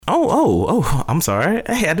Oh, I'm sorry.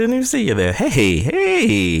 Hey, I didn't even see you there.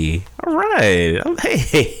 Hey. All right.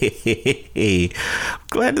 Hey.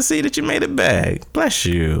 Glad to see that you made it back. Bless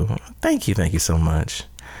you. Thank you so much.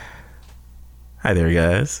 Hi there,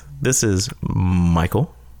 guys. This is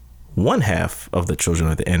Michael, one half of the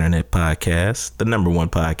Children of the Internet podcast, the number one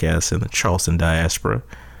podcast in the Charleston diaspora.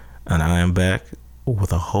 And I am back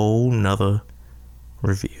with a whole nother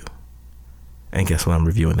review. And guess what I'm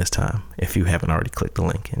reviewing this time? If you haven't already clicked the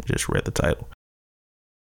link and just read the title.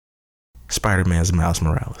 Spider-Man's Miles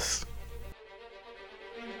Morales.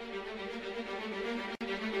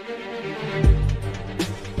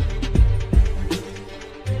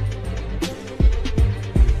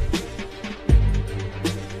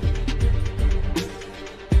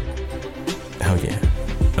 Oh yeah.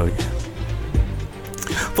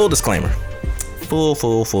 Full disclaimer.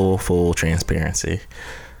 Full transparency.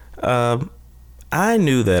 I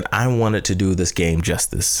knew that I wanted to do this game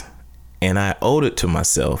justice, and I owed it to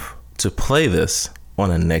myself to play this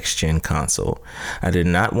on a next-gen console. I did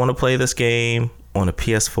not want to play this game on a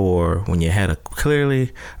PS4 when you had a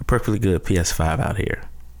perfectly good PS5 out here,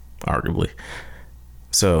 arguably.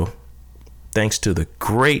 So, thanks to the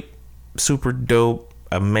great, super dope,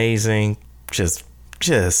 amazing, just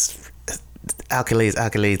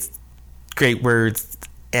accolades, great words,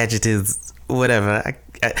 adjectives, whatever.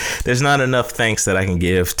 There's not enough thanks that I can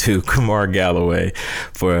give to Kamar Galloway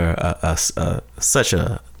for such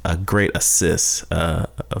a great assist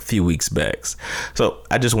a few weeks back. So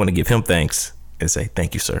I just want to give him thanks and say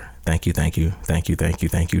thank you, sir. Thank you.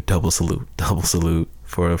 Double salute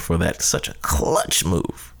for that such a clutch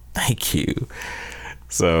move. Thank you.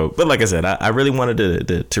 So, but like I said, I really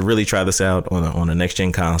wanted to really try this out on a next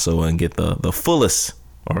gen console and get the fullest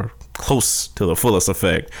or close to the fullest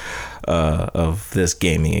effect of this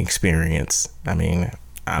gaming experience. I mean,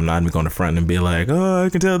 I'm not even going to front and be like, oh, I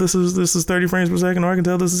can tell this is 30 frames per second, or I can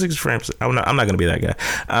tell this is 60 frames. I'm not going to be that guy.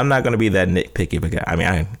 I'm not going to be that nitpicky of a guy. I mean,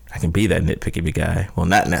 I can be that nitpicky of a guy. Well,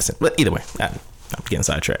 not in that sense, but either way, I'm getting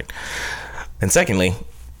sidetracked. And secondly,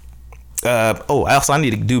 I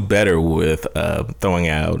need to do better with throwing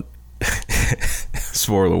out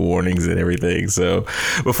spoiler warnings and everything. So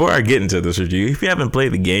before I get into this review, if you haven't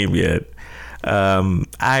played the game yet,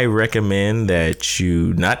 I recommend that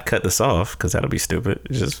you not cut this off, because that'll be stupid.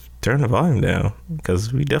 Just turn the volume down,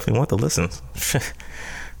 because we definitely want the listens.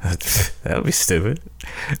 That would be stupid.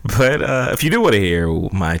 But if you do want to hear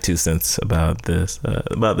my 2 cents about this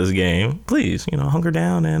game, please, hunker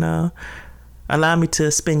down and allow me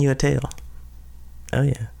to spin you a tale. Oh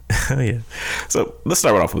yeah. So let's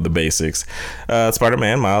start off with the basics.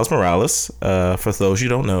 Spider-Man Miles Morales. For those you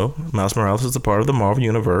don't know, Miles Morales is a part of the Marvel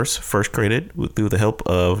Universe, first created through the help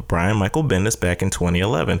of Brian Michael Bendis back in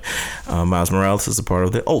 2011. Miles Morales is a part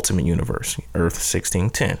of the Ultimate Universe, Earth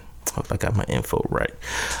 1610. Hope I got my info right.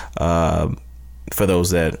 For those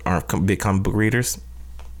that aren't big comic book readers,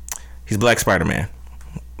 he's Black Spider-Man.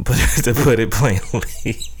 To put it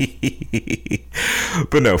plainly.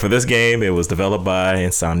 But no, for this game, it was developed by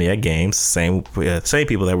Insomniac Games, same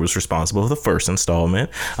people that was responsible for the first installment.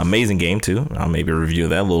 Amazing game too. I'll maybe review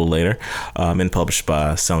that a little later. And published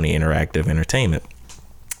by Sony Interactive Entertainment.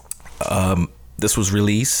 This was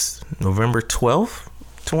released November 12th,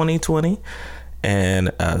 2020, and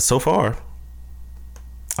so far,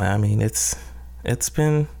 I mean,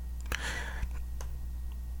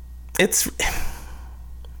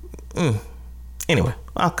 Anyway,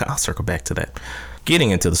 I'll circle back to that.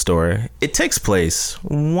 Getting into the story, it takes place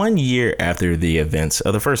 1 year after the events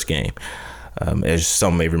of the first game. As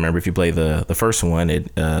some may remember, if you play the first one, it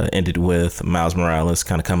ended with Miles Morales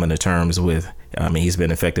kind of coming to terms with, he's been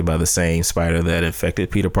infected by the same spider that infected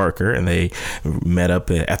Peter Parker, and they met up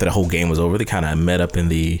after the whole game was over. They kind of met up in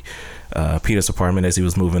the Peter's apartment as he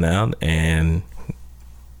was moving out, and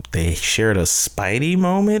they shared a Spidey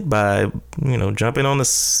moment by, jumping on the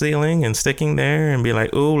ceiling and sticking there and be like,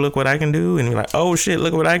 oh, look what I can do. And you're like, oh, shit,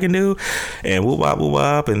 look what I can do. And whoop,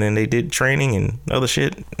 wop. And then they did training and other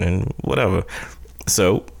shit and whatever.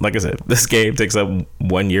 So, like I said, this game takes up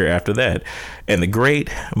 1 year after that. And the great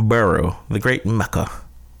borough, the great Mecca,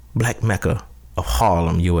 Black Mecca of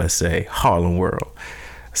Harlem, USA, Harlem world.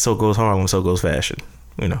 So goes Harlem, so goes fashion,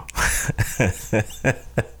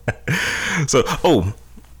 So,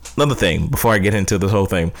 another thing, before I get into this whole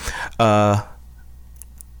thing, I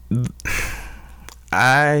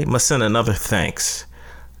must send another thanks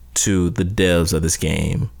to the devs of this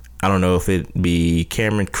game. I don't know if it be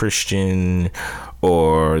Cameron Christian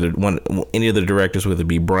or any of the directors, whether it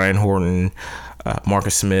be Brian Horton,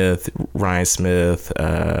 Marcus Smith, Ryan Smith,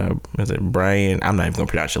 is it Brian? I'm not even going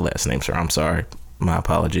to pronounce your last name, sir. I'm sorry. My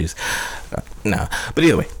apologies. No, but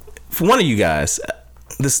either way, for one of you guys,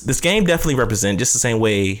 this game definitely represents, just the same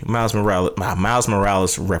way Miles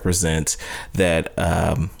Morales represents that,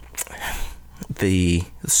 the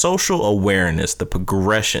social awareness, the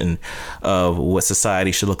progression of what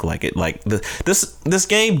society should look like. This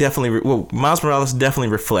game definitely, Miles Morales definitely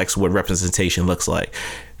reflects what representation looks like.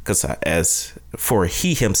 Because as for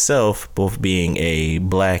he himself, both being a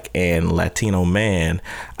black and Latino man,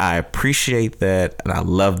 I appreciate that and I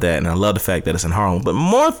love that, and I love the fact that it's in Harlem. But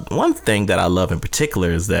one thing that I love in particular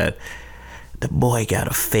is that the boy got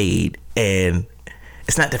a fade, and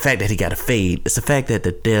it's not the fact that he got a fade, it's the fact that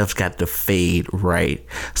the devs got the fade right.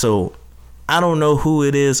 So I don't know who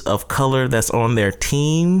it is of color that's on their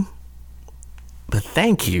team, but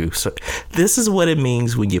thank you. So this is what it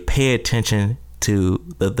means when you pay attention to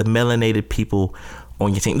the melanated people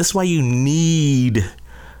on your team. This is why you need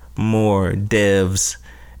more devs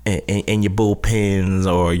in your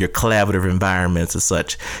bullpens or your collaborative environments and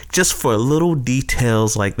such, just for little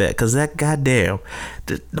details like that. Because that goddamn,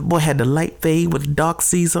 the boy had the light fade with the dark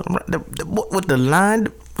season, with the line.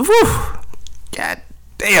 Whew, God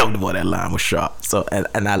damn, boy, that line was sharp. So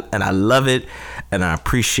and I love it, and I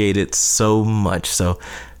appreciate it so much. So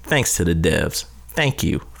thanks to the devs. Thank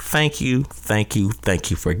you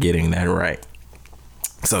for getting that right.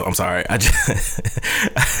 So I'm sorry. I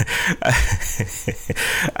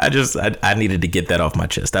needed to get that off my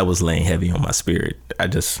chest. That was laying heavy on my spirit. I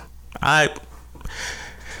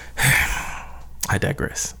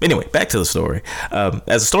digress. Anyway, back to the story. As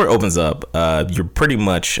the story opens up, you're pretty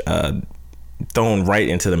much thrown right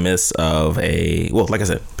into the midst of like I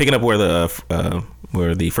said, picking up where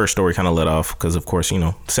the first story kind of let off, because of course,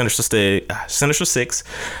 Sinister Six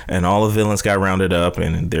and all the villains got rounded up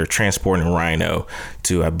and they're transporting Rhino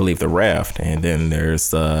to, I believe, the raft, and then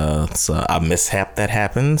there's a mishap that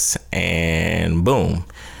happens, and boom,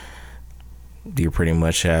 you're pretty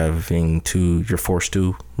much you're forced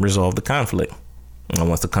to resolve the conflict. And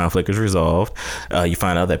once the conflict is resolved, you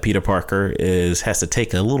find out that Peter Parker has to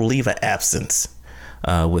take a little leave of absence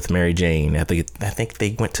with Mary Jane. I think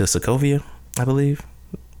they went to Sokovia, I believe.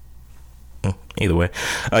 Either way.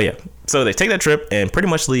 Oh yeah. So they take that trip and pretty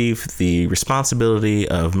much leave the responsibility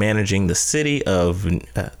of managing the city of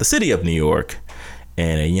New York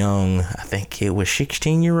in a young, I think it was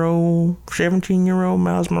 17-year-old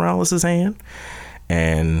Miles Morales' hand.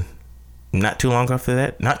 And not too long after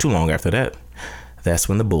that, that's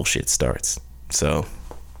when the bullshit starts. So,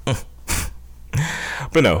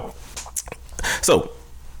 but no. So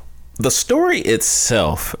the story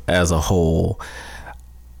itself as a whole,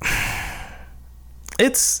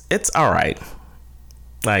 it's all right.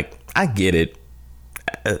 Like, I get it.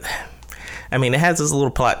 I mean, it has this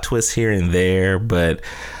little plot twist here and there, but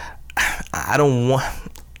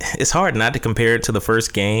it's hard not to compare it to the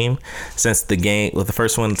first game, since the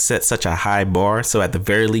first one set such a high bar. So at the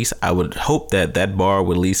very least, I would hope that bar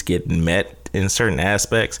would at least get met in certain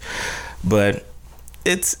aspects. But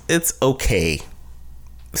it's okay.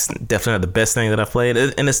 It's definitely not the best thing that I've played,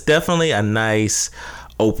 and it's definitely a nice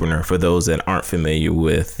opener for those that aren't familiar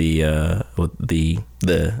with the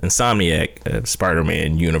Insomniac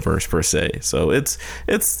Spider-Man universe per se. So it's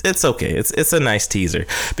okay. It's a nice teaser,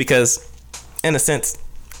 because in a sense,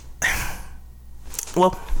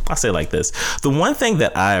 well, I'll say it like this. The one thing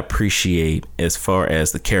that I appreciate as far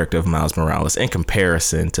as the character of Miles Morales in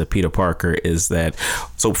comparison to Peter Parker is that,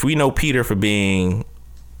 so if we know Peter for being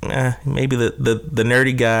maybe the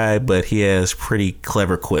nerdy guy, but he has pretty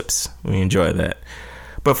clever quips. We enjoy that.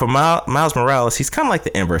 But for Miles Morales, he's kind of like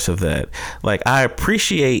the inverse of that. Like, I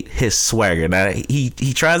appreciate his swagger. Now, he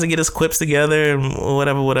tries to get his quips together and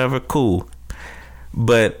whatever, cool.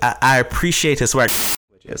 But I appreciate his swagger.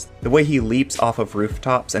 The way he leaps off of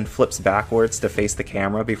rooftops and flips backwards to face the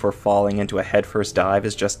camera before falling into a headfirst dive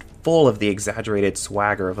is just full of the exaggerated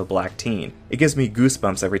swagger of a black teen. It gives me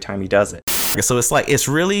goosebumps every time he does it. So it's like, it's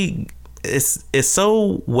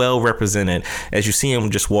so well represented as you see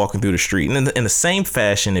him just walking through the street. And in the same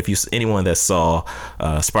fashion, if anyone that saw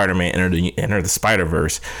Spider-Man enter the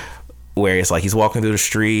Spider-Verse, where it's like he's walking through the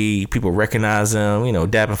street, people recognize him,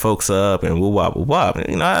 dapping folks up and woo wop woo wop.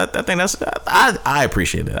 I think I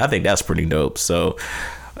appreciate that. I think that's pretty dope. So,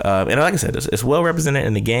 and like I said, it's well represented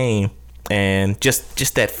in the game, and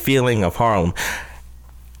just that feeling of Harlem.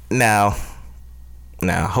 Now,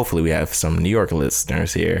 hopefully we have some New York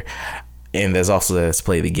listeners here, and there's also Let's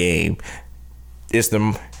Play the Game. Is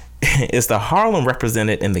the Harlem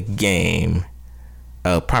represented in the game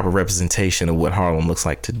a proper representation of what Harlem looks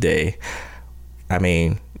like today? I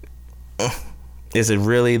mean, is it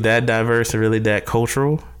really that diverse and really that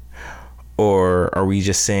cultural? Or are we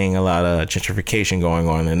just seeing a lot of gentrification going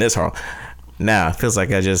on in this Harlem? Now it feels like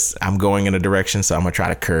I'm going in a direction, so I'm gonna try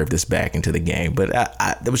to curve this back into the game. But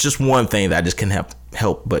there was just one thing that I just couldn't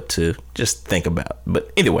help but to just think about.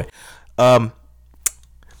 But anyway,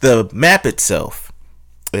 the map itself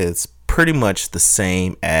is pretty much the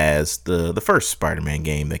same as the first Spider-Man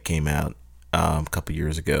game that came out a couple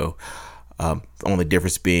years ago. The only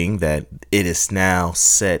difference being that it is now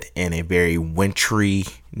set in a very wintry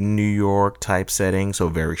New York type setting. So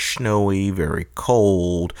very snowy, very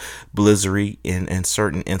cold, blizzardy in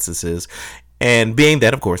certain instances. And being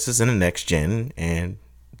that, of course, it's in the next gen and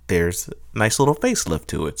there's a nice little facelift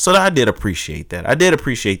to it. So I did appreciate that. I did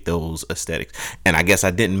appreciate those aesthetics. And I guess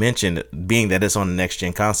I didn't mention, being that it's on the next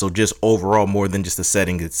gen console, just overall more than just the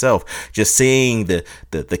setting itself, just seeing the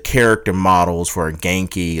character models for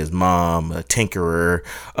Genki, his mom, Tinkerer,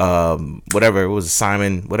 whatever it was,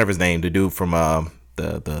 Simon, whatever his name, the dude from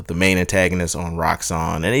the main antagonist on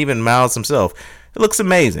Roxxon, and even Miles himself. It looks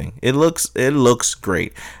amazing. It looks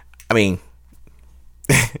great. I mean,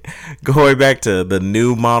 going back to the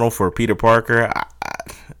new model for Peter Parker,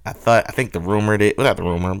 I think the rumor, not the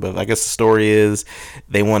rumor, but I guess the story is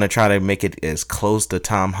they want to try to make it as close to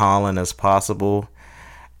Tom Holland as possible.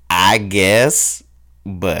 I guess,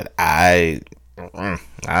 but I kind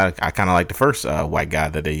of like the first white guy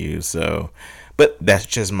that they used. So, but that's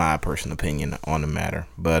just my personal opinion on the matter.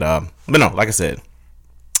 But no, like I said,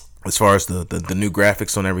 as far as the new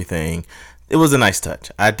graphics on everything, it was a nice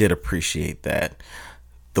touch. I did appreciate that.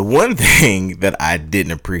 The one thing that I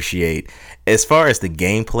didn't appreciate, as far as the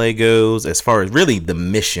gameplay goes, as far as really the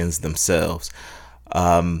missions themselves,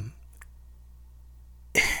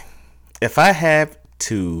 if I have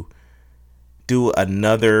to do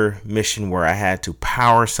another mission where I had to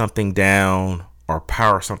power something down or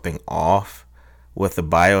power something off with the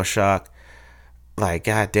BioShock, like,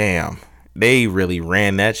 goddamn, they really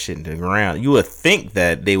ran that shit into the ground. You would think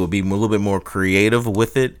that they would be a little bit more creative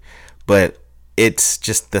with it, but it's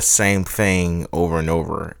just the same thing over and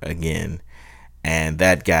over again, and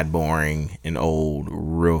that got boring and old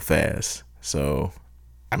real fast. So,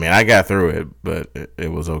 I mean, I got through it, but it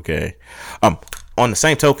was okay. On the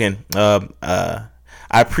same token, I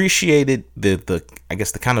appreciated the I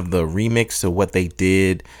guess the kind of the remix of what they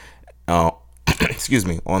did. Excuse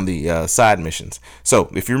me, on the side missions. So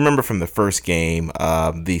if you remember from the first game,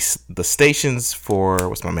 the stations for,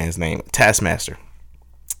 what's my man's name, Taskmaster,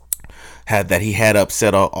 he had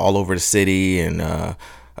upset all over the city, and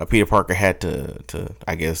Peter Parker had to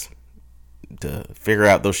I guess to figure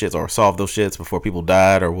out those shits or solve those shits before people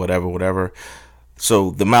died or whatever.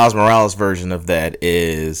 So the Miles Morales version of that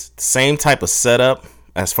is the same type of setup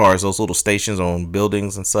as far as those little stations on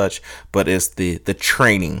buildings and such, but it's the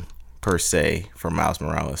training per se for Miles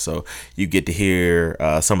Morales. So you get to hear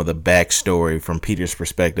some of the backstory from Peter's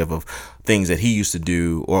perspective of things that he used to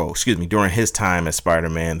do, or during his time as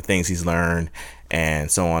Spider-Man, the things he's learned,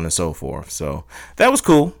 and so on and so forth. So that was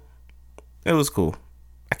cool. It was cool.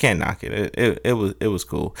 I can't knock it. It was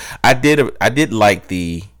cool. I did like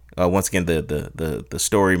the once again the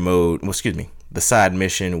story mode. The side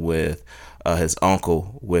mission with his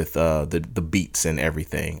uncle with the beats and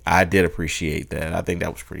everything. I did appreciate that. I think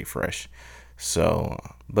that was pretty fresh. So,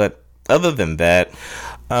 but other than that,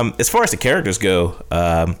 as far as the characters go,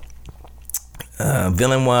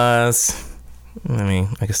 villain wise, I mean,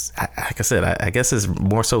 I guess like I said, I guess it's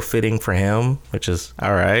more so fitting for him, which is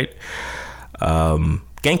all right.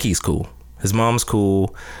 Genki's cool. His mom's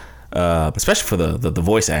cool, especially for the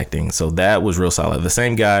voice acting. So that was real solid. The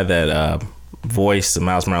same guy that voiced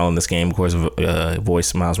Miles Morales in this game, of course,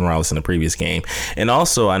 voiced Miles Morales in the previous game, and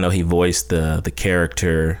also I know he voiced the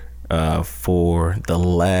character for the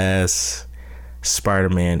last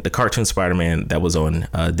Spider-Man, the cartoon Spider-Man that was on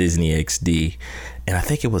Disney XD, and I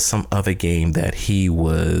think it was some other game that he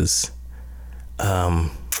was. I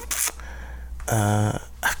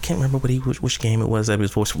can't remember which game it was that he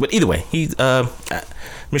was voiced, but either way, he's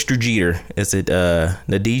Mr. Jeter. Is it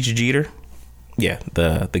Nadej Jeter? Yeah,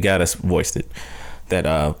 the guy that's voiced it,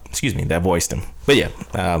 that voiced him. But yeah,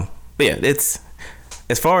 it's,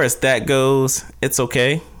 as far as that goes, it's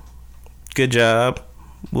okay. Good job,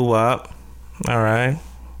 woo-wop. All right,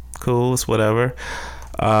 cool, it's whatever.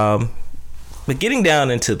 But getting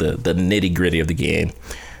down into the nitty gritty of the game,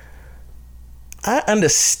 I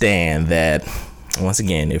understand that, once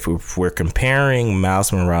again, if we're comparing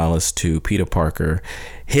Miles Morales to Peter Parker,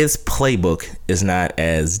 his playbook is not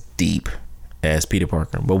as deep as Peter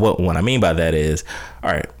Parker. But what I mean by that is,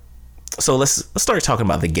 all right, so let's start talking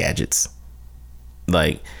about the gadgets.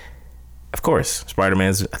 Like, of course,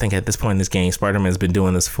 Spider-Man's, I think at this point in this game, Spider-Man's been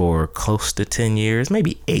doing this for close to 10 years,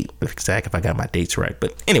 maybe 8 if I got my dates right.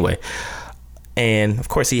 But anyway, And of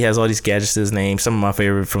course, he has all these gadgets to his name. Some of my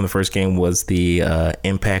favorite from the first game was the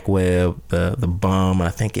impact web, the bomb. I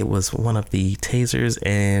think it was one of the tasers,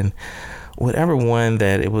 and whatever one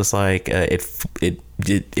that it was like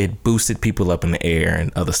it boosted people up in the air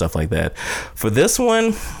and other stuff like that. For this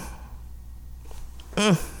one,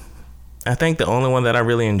 I think the only one that I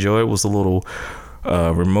really enjoyed was the little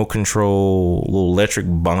remote control, little electric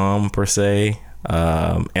bomb per se,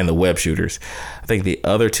 and the web shooters. I think the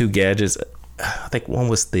other two gadgets, I think one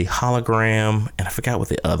was the hologram, and I forgot what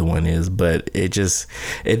the other one is, but it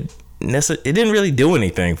didn't really do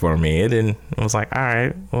anything for me. It was like, all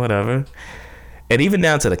right, whatever. And even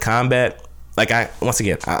down to the combat, like I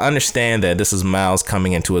understand that this is Miles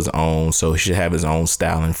coming into his own, so he should have his own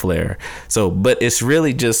style and flair. So, but it's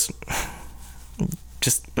really just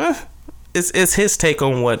it's his take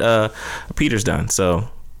on what Peter's done. So,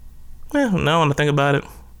 now when I think about it,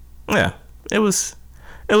 yeah, it was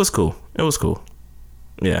cool. It was cool.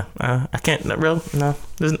 Yeah, I can't really, no.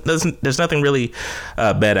 There's nothing really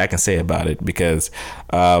bad I can say about it because,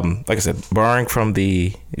 like I said, barring from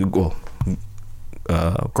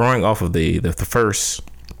growing off of the first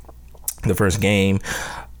game,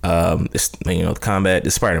 the combat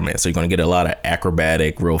is Spider-Man, so you're gonna get a lot of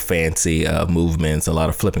acrobatic, real fancy movements, a lot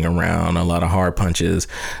of flipping around, a lot of hard punches,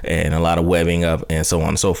 and a lot of webbing up, and so on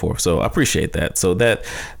and so forth. So I appreciate that. So that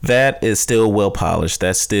is still well polished.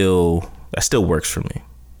 That still works for me.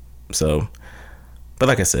 So, but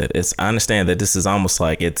like I said, I understand that this is almost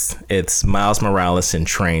like it's Miles Morales in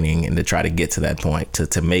training, and to try to get to that point, to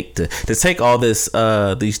take all this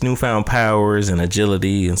these newfound powers and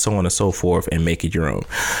agility and so on and so forth and make it your own.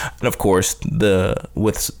 And of course,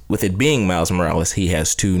 with it being Miles Morales, he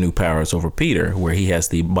has two new powers over Peter, where he has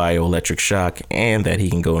the bioelectric shock and that he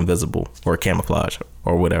can go invisible or camouflage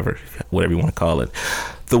or whatever you want to call it.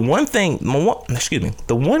 The one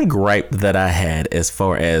gripe that I had as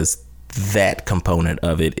far as that component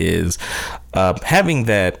of it is having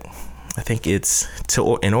that. I think it's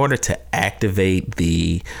in order to activate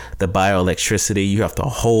the bioelectricity, you have to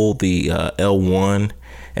hold the L1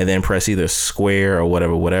 and then press either square or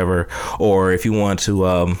whatever, or if you want to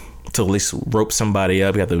at least rope somebody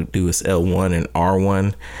up, you have to do this L1 and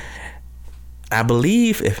R1. I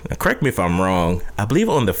believe, correct me if I'm wrong, I believe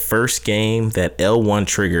on the first game that L1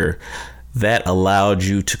 trigger that allowed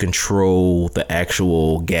you to control the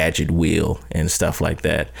actual gadget wheel and stuff like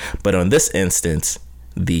that. But on this instance,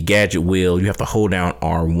 the gadget wheel, you have to hold down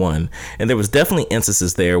R1. And there was definitely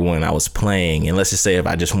instances there when I was playing, and let's just say if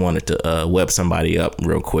I just wanted to web somebody up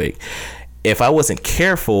real quick, if I wasn't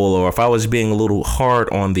careful, or if I was being a little hard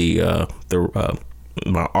on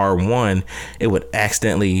my R1, it would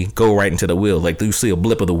accidentally go right into the wheel. Like you see a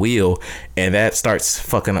blip of the wheel, and that starts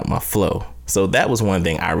fucking up my flow. So that was one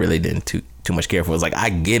thing I really didn't too much care for. It's like, I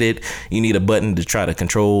get it, you need a button to try to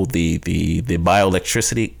control the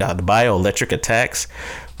bioelectricity, the bioelectric attacks,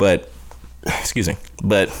 but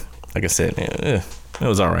like I said, it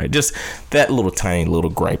was all right. Just that tiny little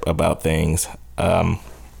gripe about things. Let's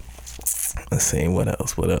see, what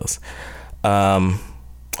else?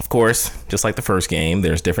 Of course, just like the first game,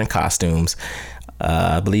 there's different costumes.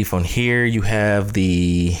 I believe on here you have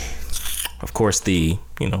the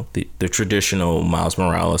traditional Miles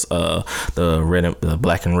Morales, the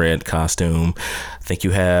black and red costume. I think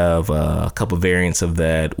you have a couple variants of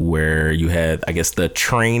that where you had, I guess, the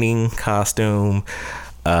training costume.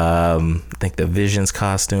 I think the Vision's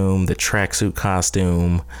costume, the tracksuit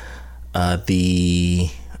costume, the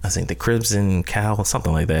Crimson Cowl,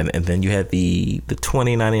 something like that. And then you had the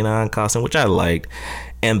 2099 costume, which I liked,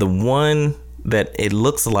 and the one that it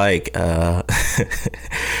looks like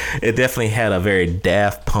it definitely had a very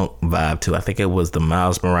Daft Punk vibe to it. I think it was the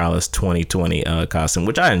Miles Morales 2020 costume,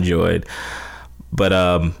 which I enjoyed. But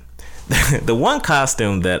the one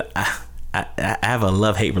costume that I have a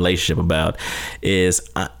love-hate relationship about is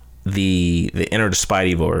the Enter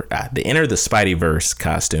the Spideyverse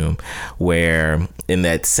costume, where in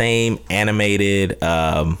that same animated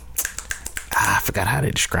I forgot how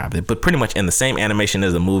they described it, but pretty much in the same animation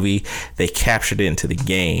as the movie, they captured it into the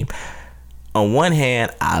game. On one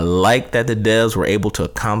hand, I like that the devs were able to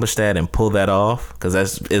accomplish that and pull that off, because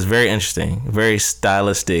it's very interesting, very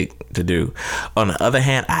stylistic to do. On the other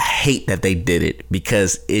hand, I hate that they did it,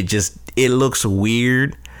 because it looks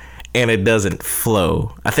weird and it doesn't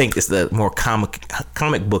flow. I think it's the more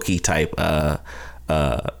comic booky type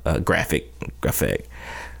graphic effect.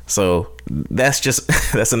 So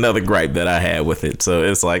that's another gripe that I had with it. So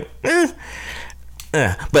it's like,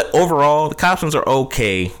 but overall, the costumes are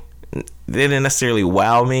okay. They didn't necessarily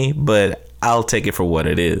wow me, but I'll take it for what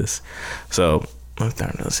it is. So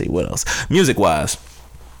let's see what else. Music wise,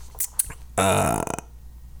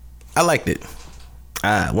 I liked it.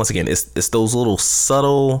 Once again, it's those little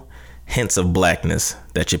subtle hints of blackness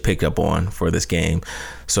that you pick up on for this game.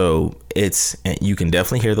 So you can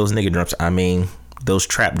definitely hear those nigga drums. I mean, those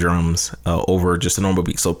trap drums over just a normal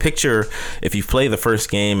beat. So picture if you play the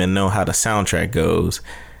first game and know how the soundtrack goes,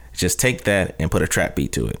 just take that and put a trap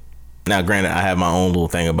beat to it. Now, granted, I have my own little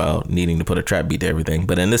thing about needing to put a trap beat to everything,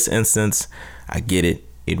 but in this instance, I get it.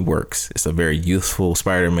 It works. It's a very youthful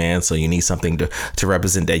Spider-Man, so you need something to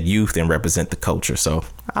represent that youth and represent the culture. So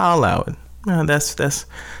I'll allow it.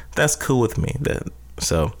 That's cool with me. But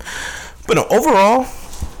no, overall,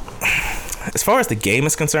 as far as the game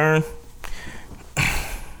is concerned,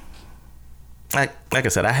 like I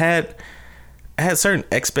said, I had certain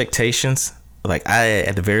expectations. Like I,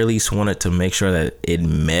 at the very least, wanted to make sure that it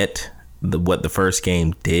met what the first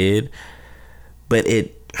game did, but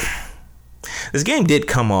this game did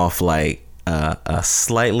come off like a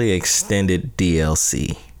slightly extended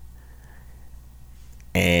DLC,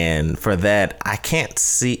 and for that, I can't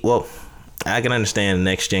see. Well, I can understand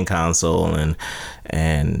next gen console and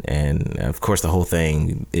of course the whole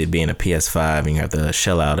thing, it being a PS5 and you have to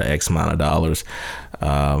shell out an X amount of dollars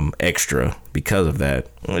extra because of that,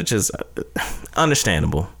 which is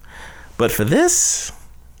understandable. But for this,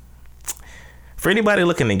 for anybody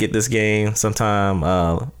looking to get this game sometime,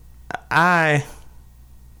 I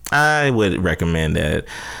would recommend that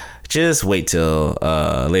just wait till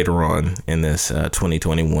later on in this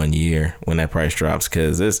 2021 year when that price drops,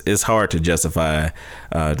 because it's hard to justify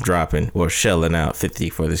dropping or shelling out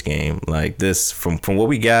 $50 for this game. Like this, from what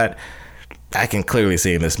we got, I can clearly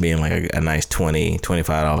see this being like a nice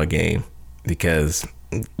 $20-$25 game, because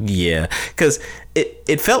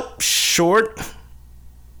it felt short.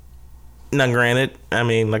 Now, granted, I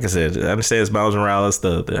mean, like I said, I understand it's Miles Morales.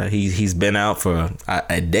 He's been out for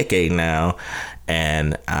a decade now,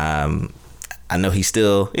 and I know he's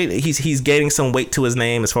gaining some weight to his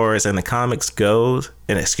name as far as in the comics goes,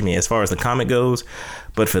 as far as the comic goes.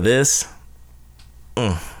 But for this,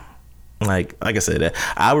 like I said,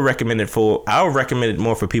 I would recommend it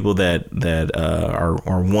more for people that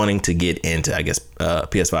are wanting to get into, I guess,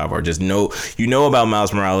 PS5, or just know about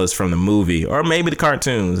Miles Morales from the movie or maybe the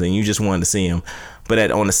cartoons and you just wanted to see him,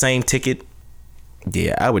 but on the same ticket,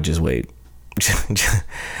 I would just wait. Just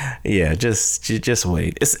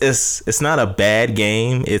wait. It's not a bad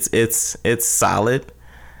game. It's solid,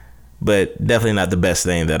 but definitely not the best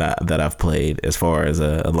thing that I've played as far as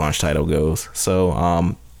a launch title goes.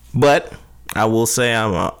 So but I will say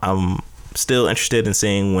I'm still interested in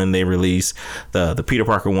seeing when they release the Peter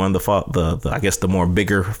Parker one, the I guess the more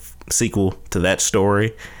bigger sequel to that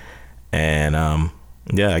story, and I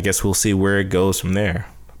guess we'll see where it goes from there.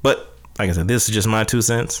 But like I said, this is just my 2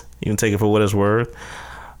 cents. You can take it for what it's worth,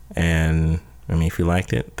 and I mean, if you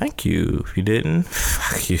liked it, thank you. If you didn't,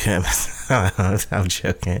 fuck you. I'm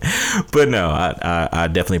joking. But no, I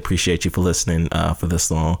definitely appreciate you for listening for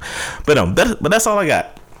this long. But that's all I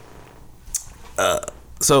got.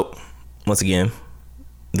 So once again,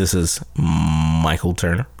 this is Michael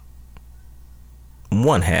Turner,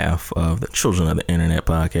 one half of the Children of the Internet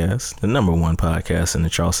podcast, the #1 podcast in the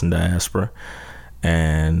Charleston diaspora.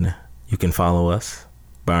 And you can follow us,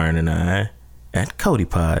 Byron and I, at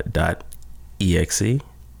codypod.exe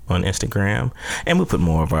on Instagram, and we'll put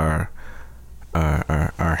more of our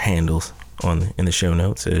handles in the show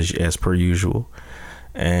notes as per usual.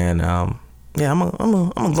 And I'm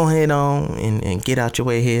gonna go ahead on and get out your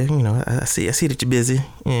way here. You know, I see that you're busy,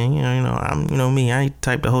 and I'm me. I ain't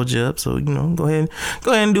type to hold you up, so go ahead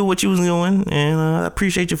and do what you was doing, and I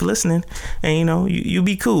appreciate you for listening. And you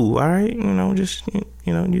be cool, all right?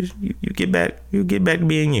 You get back to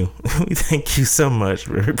being you. Thank you so much.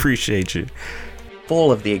 Appreciate you.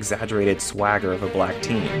 Full of the exaggerated swagger of a black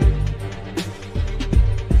teen.